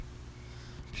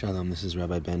Shalom, this is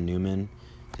Rabbi Ben Newman.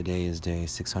 Today is day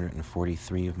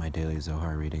 643 of my daily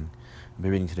Zohar reading. I'll be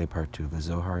reading today part 2 of the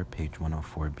Zohar, page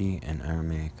 104b in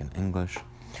Aramaic and English.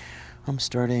 I'm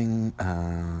starting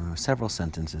several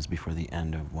sentences before the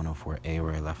end of 104a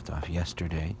where I left off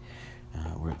yesterday,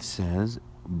 where it says,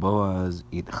 Boaz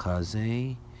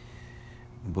itchazeh,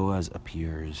 Boaz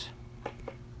appears.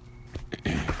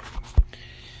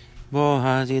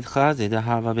 Boaz itchazeh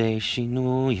dahava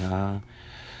be'shinuya,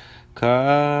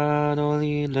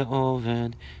 Kadoli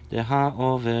le'oved,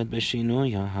 deha'oved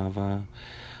b'shinuya hava,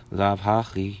 lav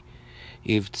hachi,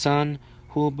 ivtzan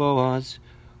hu Boaz,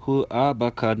 hu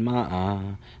abba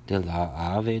kadma'a,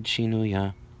 dela'aved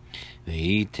shinuya,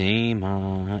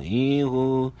 ve'itema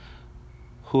ihu,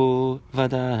 hu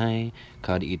vadai,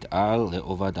 kad it'al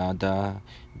le'ovadada,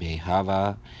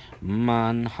 behava,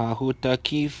 man hahu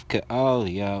takif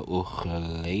ke'alya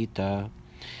uchleita,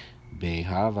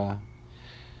 behava,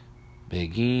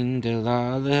 Begin de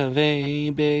la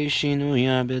leve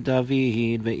beshinuya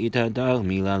beDavid veitadar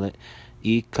mila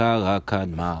ikara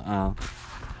kadma'a.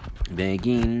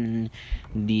 Begin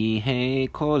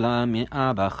dihe kola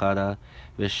me'aba chada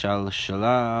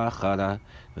veshalshala chada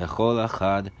vechol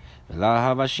achad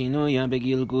ולהבה שינויה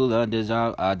בגלגולה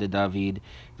דזרעה דדוד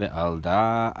ועל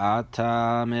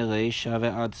דעתה מרישה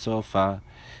ועד סופה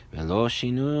ולא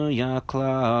שינויה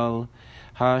כלל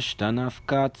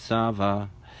השתנפקה צבא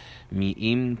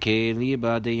מאם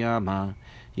כליבה דימה,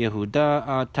 יהודה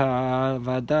עתה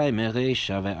ודאי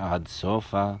מרישה ועד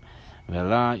סופה,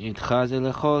 ולה יתחזה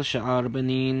לכל שאר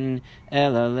בנין,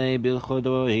 אלא לי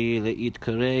בלכודוי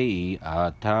להתקראי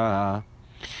עתה.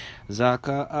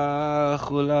 זכאה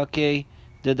חולקי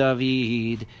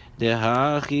דדוד,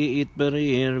 דהכי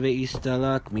יתבריר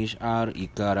ויסתלק משאר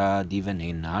עיקרה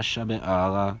דיבני נשה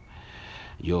בעלה.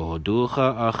 יודוך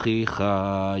אחיך,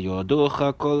 יודוך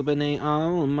כל בני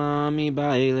עלמא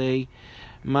מבעלי,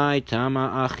 מי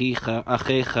תמה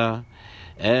אחיך,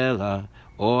 אלא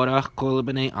אורח כל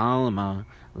בני עלמא,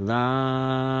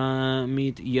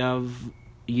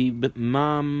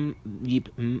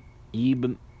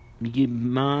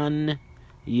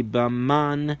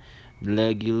 יבמן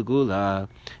לגלגולה,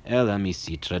 אלא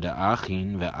מסיתרא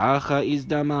דאחין, ואחה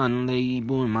יזדמן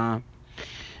ליבומה.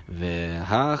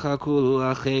 והכה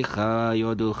כולו אחיך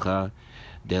יודוך,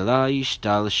 דלה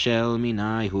ישתלשל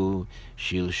מיניהו,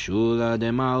 שלשולה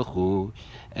דמלכו,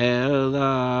 אלא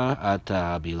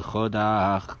אתה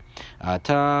בלכודך,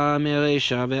 אתה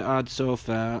מרישה ועד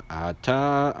סופה,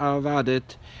 אתה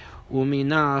עבדת,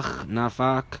 ומנך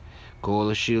נפק,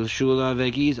 כל שלשולה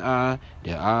וגזעה,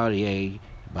 דאריה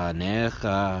בניך,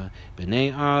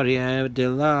 בני אריה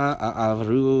דלה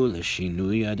עברו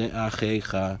לשינוי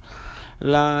דאחיך,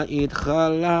 לה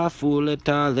יתחלפו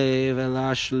לטלה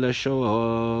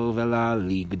ולשלשו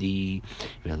ולליגדי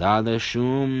ולה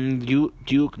לשום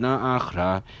דיוק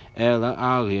נאחרה אלא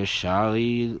על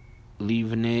ישרי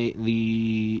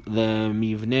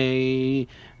למבנה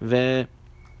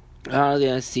ועל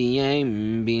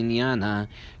יסיים בניינה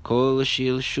כל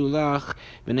שלשולך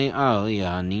בני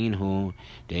אריה נינו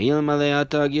דאלמלא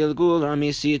אתה גלגולה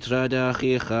מסיתרא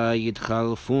דאחיך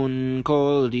יתחלפון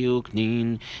כל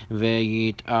דיוקנין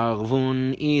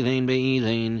ויתערבון אילן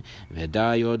באילן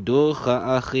ודא יודוך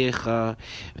אחיך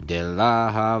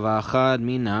דלה וחד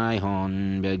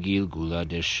מניהון בגלגולה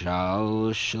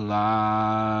דשלשלה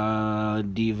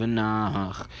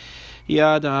דיבנך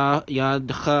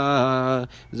ידך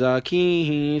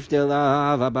זקיף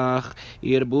דלה ובך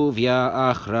ערבוביה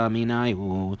אחרא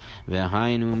מניהו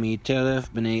והיינו מטרף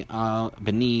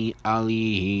בני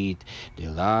עלית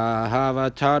דלה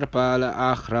ותרפה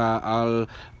לאחרא על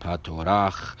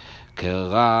פתורך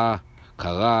קרא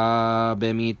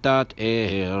במיתת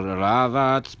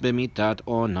רבץ במיתת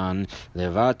עונן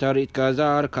לבטר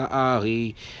יתגזר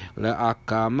כארי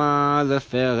להקמה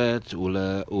לפרץ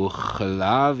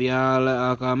וכלביה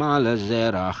להקמה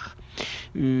לזרח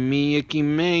מי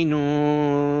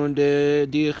יקימנו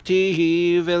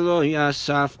דכתיב ולא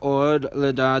יסף עוד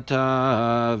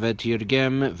לדעתה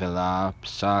ותרגם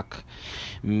ולפסק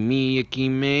מי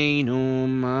יקימנו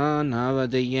מנה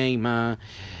ודיימה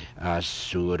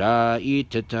אסורה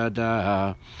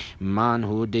יתתדע מן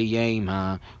הוא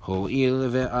דיימה הואיל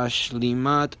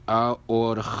ואשלימת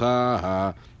האורך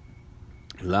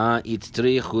לה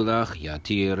יצטריכו לך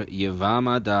יתיר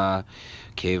יבמדה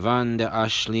כיוון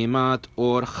דאשלימת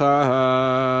אורך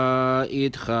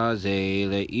יתחזה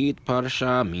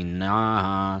להתפרשה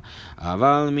מנה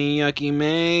אבל מי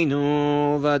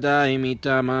יקימנו ודאי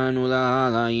מתאמנו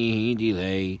לה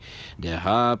יהידילי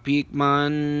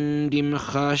דהפיקמן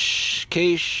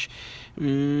דמחשקש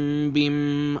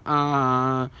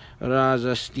במעה רז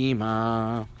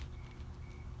הסתימה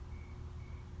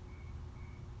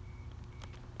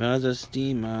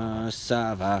Razastima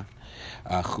Sava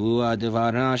Achua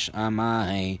Devarash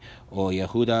Amai O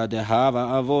Yehuda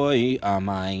Dehava Avoi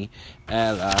Amai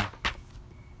Ella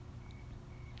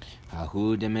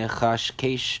Ahu de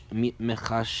Mechashkesha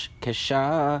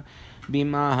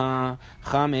Bimaha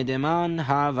Chamedeman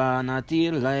Hava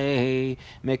Natile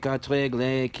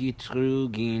Mekatregle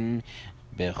Kitrugin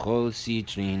Bechol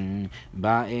Citrin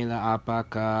Ba'ela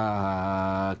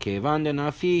Apaka Kevan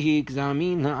Denafihik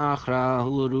Zamin Achra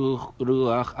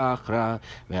Ruach Achra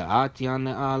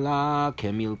Ve'atyan Ala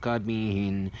Kemil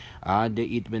Kadmihin Ad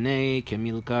Itbnei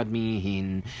Kemil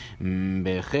Kadmihin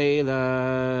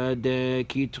Bechela De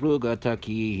Kitruga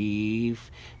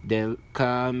Takif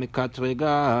Delka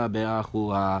Mekatrega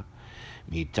Be'achua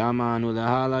Mitaman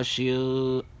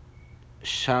Ulahalashir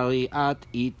Shariat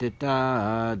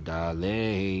iteta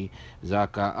dalei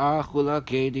Zaka achula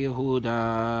ked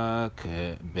Yehuda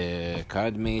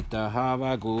Bekadmeta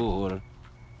havagur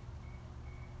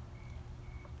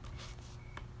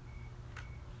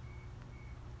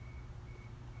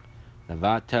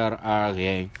Levatar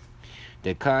arye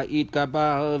Deka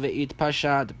itgabal ve'it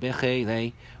pashat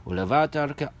bechelei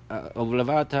Ulevatar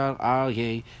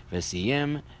arye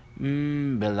Vesiem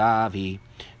belavi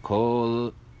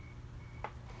Kol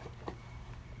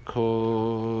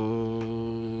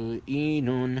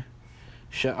Inun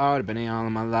Sha'ar b'nei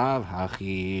al-malav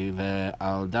hachi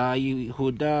ve'al da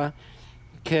Yehuda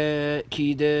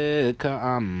kide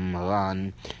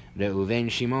ka'amran Reuven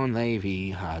Shimon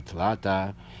Levi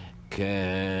hatlata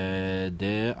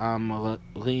kede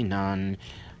amrinan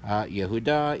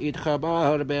Yehuda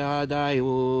itchabar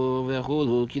be'adayu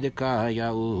ve'chulu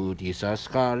kidekayaut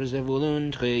Yisachar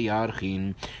Zevulun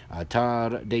treyarchin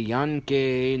Atar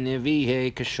deyanke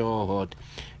nevihe keshot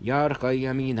Yarcha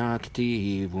yamina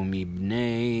ktiv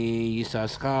Umibnei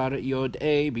Yisachar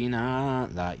yod'ei bina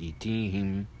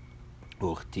la'itim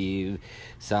Uchtiv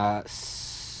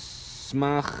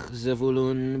smach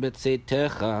Zevulun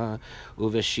betzetecha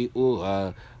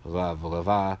Uveshi'ura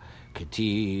rav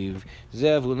Ketiv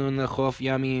Zevulun lechof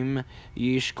yamim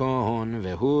yishkon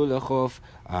Vehu lechof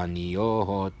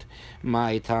aniyot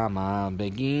Maitama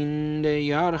begin de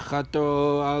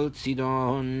yarchato al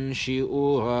Tzidon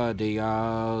Shi'ura de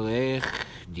yarech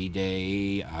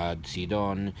didei ad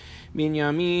Tzidon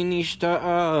Binyamin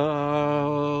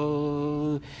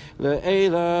ishta'al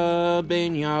Le'ela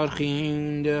ben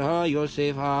yarchin de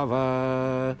ha-Yosef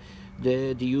hava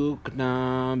de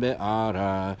diukna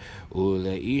be'ara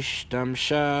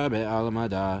ולהשתמשה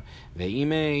בעלמדה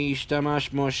ואימי השתמש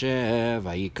משה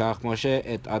ויקח משה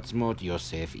את עצמות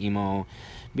יוסף עמו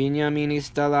בנימין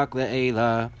הסתלק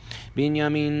לאלה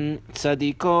בנימין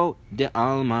צדיקו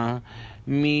דעלמא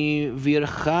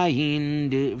מבירכין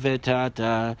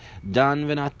ותתה דן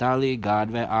ונפתלי גד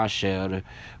ואשר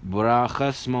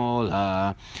ברכה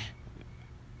שמאלה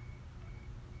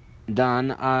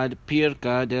Dan ad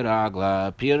Pirka de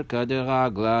Ragla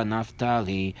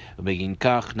Naftali,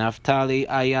 Beginkach Naftali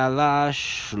Ayala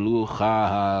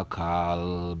Shlucha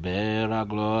Kal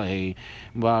Beragloi,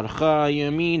 Barcha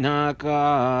Yamina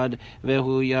Kad,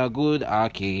 Vehu Yagud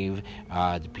Akiv,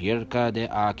 ad Pirka de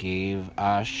Akiv,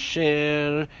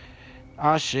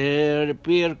 Asher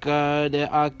Pirka de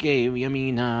Akiv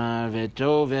Yamina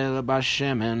Vetovel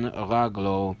Bashemen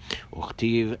Raglo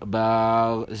Uchtiv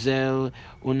Barzel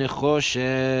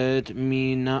Unechoshet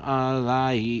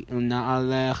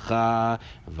Na'alecha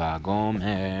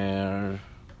Vagomer.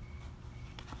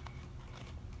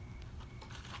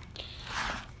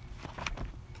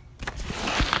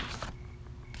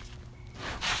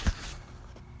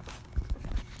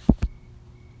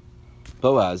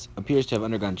 Boaz appears to have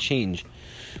undergone change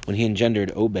when he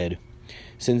engendered Obed,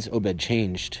 since Obed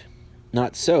changed.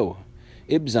 Not so.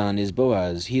 Ibzan is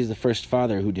Boaz. He is the first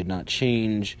father who did not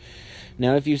change.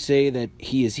 Now if you say that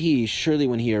he is he, surely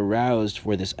when he aroused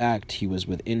for this act he was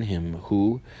within him,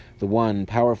 who, the one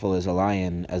powerful as a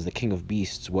lion, as the king of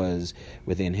beasts was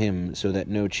within him, so that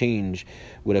no change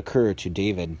would occur to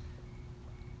David.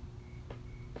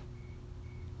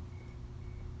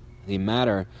 The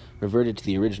matter reverted to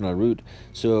the original root,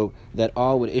 so that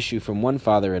all would issue from one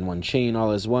father and one chain,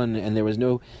 all as one, and there was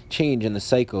no change in the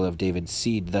cycle of David's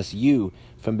seed. Thus you,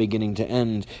 from beginning to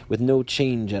end, with no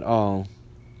change at all.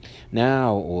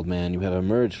 Now, old man, you have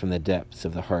emerged from the depths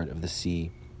of the heart of the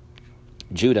sea.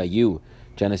 Judah, you,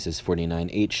 Genesis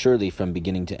 49:8, surely from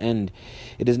beginning to end,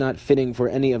 it is not fitting for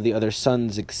any of the other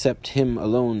sons except him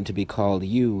alone to be called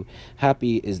you.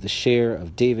 Happy is the share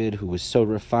of David, who was so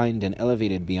refined and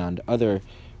elevated beyond other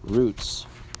roots.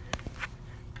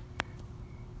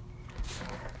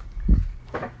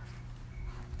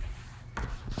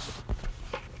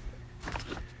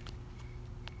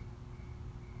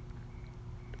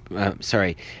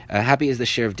 Happy is the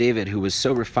share of David, who was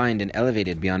so refined and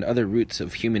elevated beyond other roots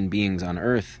of human beings on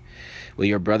earth. Will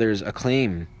your brothers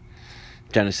acclaim?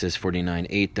 Genesis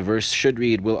 49:8. The verse should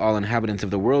read, will all inhabitants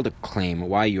of the world acclaim?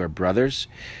 Why your brothers?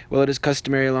 Well, it is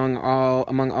customary among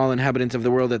all inhabitants of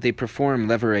the world that they perform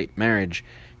levirate marriage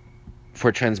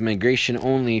for transmigration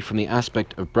only from the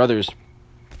aspect of brothers,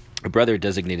 a brother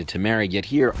designated to marry. Yet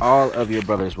here all of your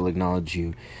brothers will acknowledge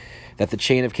you, that the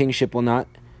chain of kingship will not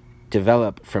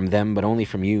develop from them, but only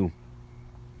from you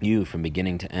from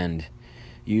beginning to end.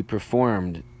 You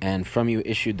performed, and from you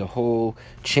issued the whole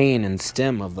chain and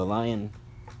stem of the lion.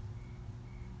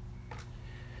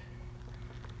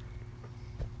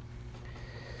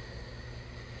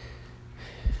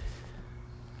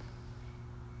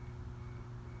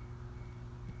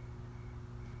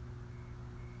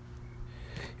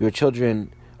 Your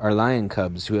children are lion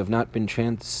cubs who have not been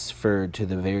transferred to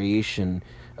the variation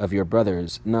of your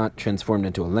brothers, not transformed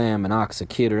into a lamb, an ox, a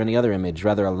kid, or any other image.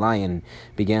 Rather, a lion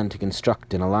began to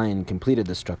construct, and a lion completed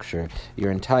the structure.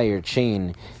 Your entire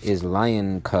chain is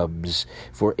lion cubs,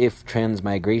 for if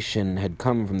transmigration had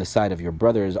come from the side of your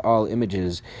brothers, all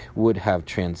images would have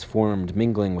transformed,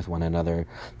 mingling with one another.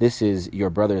 This is, your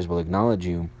brothers will acknowledge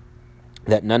you,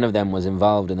 that none of them was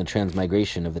involved in the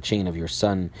transmigration of the chain of your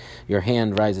son. Your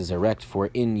hand rises erect,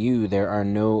 for in you there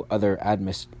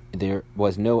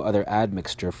was no other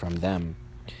admixture from them.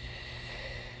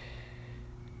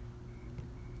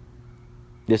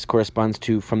 This corresponds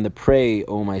to, from the prey,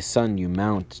 O my son, you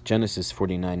mount. Genesis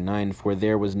 49:9. For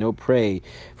there was no prey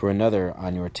for another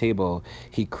on your table.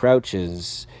 He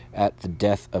crouches at the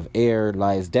death of Er,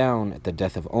 lies down at the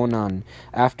death of Onan.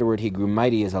 Afterward he grew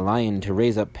mighty as a lion, to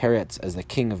raise up Peretz as the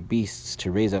king of beasts,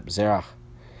 to raise up Zerach.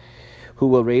 Who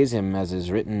will raise him, as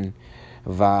is written,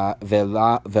 Velo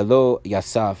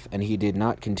Yasaf, and he did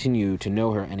not continue to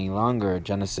know her any longer.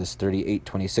 Genesis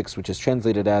 38:26, which is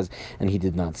translated as, and he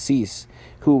did not cease.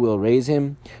 Who will raise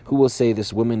him? Who will say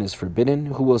this woman is forbidden?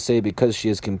 Who will say because she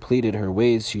has completed her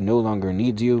ways she no longer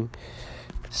needs you?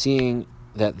 Seeing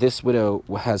that this widow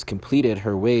has completed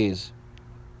her ways,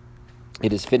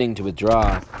 it is fitting to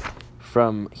withdraw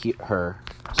from her.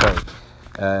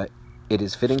 It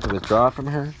is fitting to withdraw from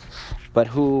her. But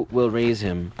who will raise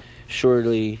him?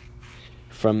 Surely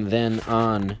from then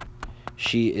on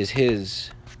she is his.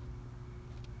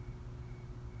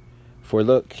 For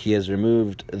look, he has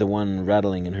removed the one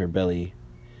rattling in her belly.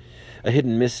 A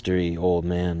hidden mystery, old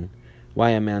man.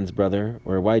 Why a man's brother,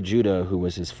 or why Judah, who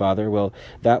was his father? Well,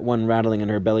 that one rattling in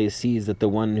her belly sees that the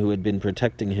one who had been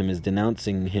protecting him is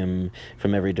denouncing him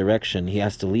from every direction. He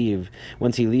has to leave.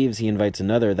 Once he leaves, he invites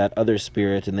another, that other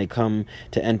spirit, and they come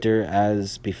to enter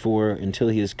as before, until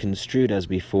he is construed as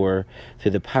before,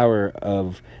 through the power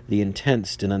of the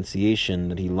intense denunciation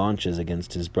that he launches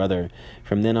against his brother.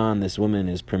 From then on, this woman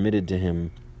is permitted to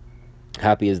him.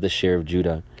 Happy is the share of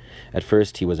Judah. At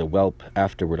first he was a whelp,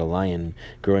 afterward a lion,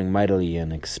 growing mightily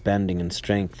and expanding in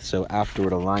strength, so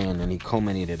afterward a lion, and he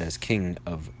culminated as king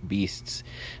of beasts.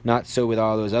 Not so with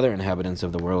all those other inhabitants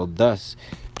of the world. Thus,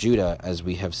 Judah, as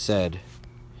we have said,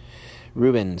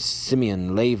 Reuben,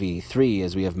 Simeon, Levi, 3,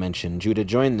 as we have mentioned. Judah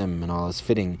joined them, and all is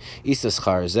fitting.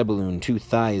 Issachar, Zebulun, 2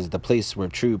 thighs, the place where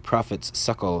true prophets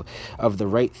suckle. Of the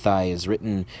right thigh is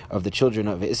written of the children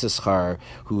of Issachar,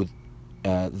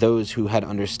 those who had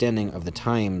understanding of the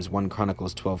times, 1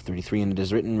 Chronicles 12:33, and it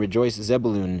is written, Rejoice,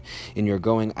 Zebulun, in your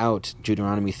going out,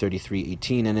 Deuteronomy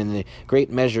 33:18, and in the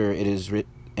great measure is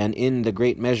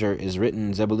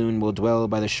written, Zebulun will dwell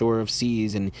by the shore of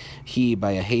seas, and he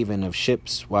by a haven of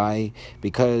ships. Why?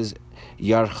 Because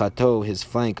Yarchato, his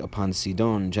flank upon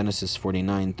Sidon, Genesis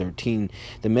 49:13.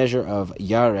 The measure of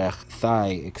Yarech,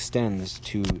 thigh, extends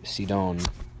to Sidon.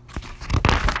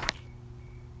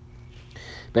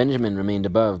 Benjamin remained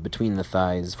above, between the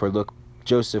thighs, for look,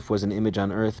 Joseph was an image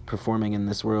on earth, performing in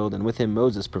this world, and with him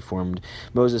Moses performed.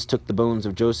 Moses took the bones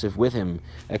of Joseph with him.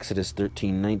 Exodus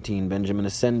 13:19. Benjamin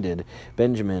ascended.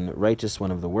 Benjamin, righteous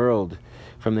one of the world.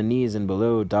 From the knees and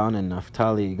below, Dan and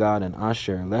Naphtali, Gad and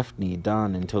Asher. Left knee,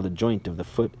 Dan, until the joint of the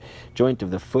foot,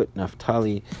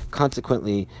 Naphtali.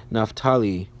 Consequently,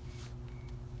 Naphtali,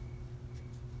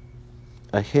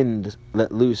 a hind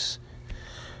let loose.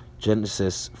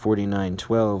 Genesis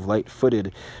 49:12,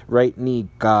 light-footed, right knee,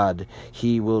 God,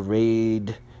 he will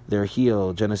raid their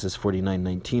heel. Genesis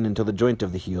 49:19, until the joint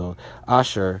of the heel.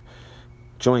 Asher,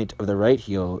 joint of the right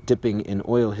heel, dipping in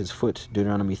oil his foot.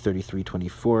 Deuteronomy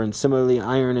 33:24, and similarly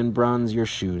iron and bronze your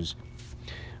shoes.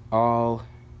 All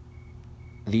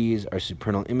these are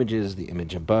supernal images, the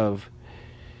image above,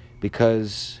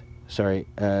 because,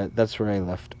 that's where I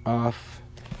left off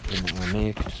in the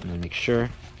Aramaic, just want to make sure.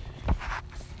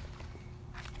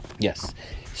 Yes,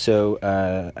 So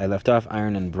I left off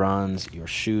iron and bronze, your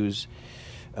shoes.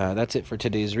 That's it for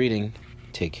today's reading.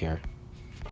 Take care.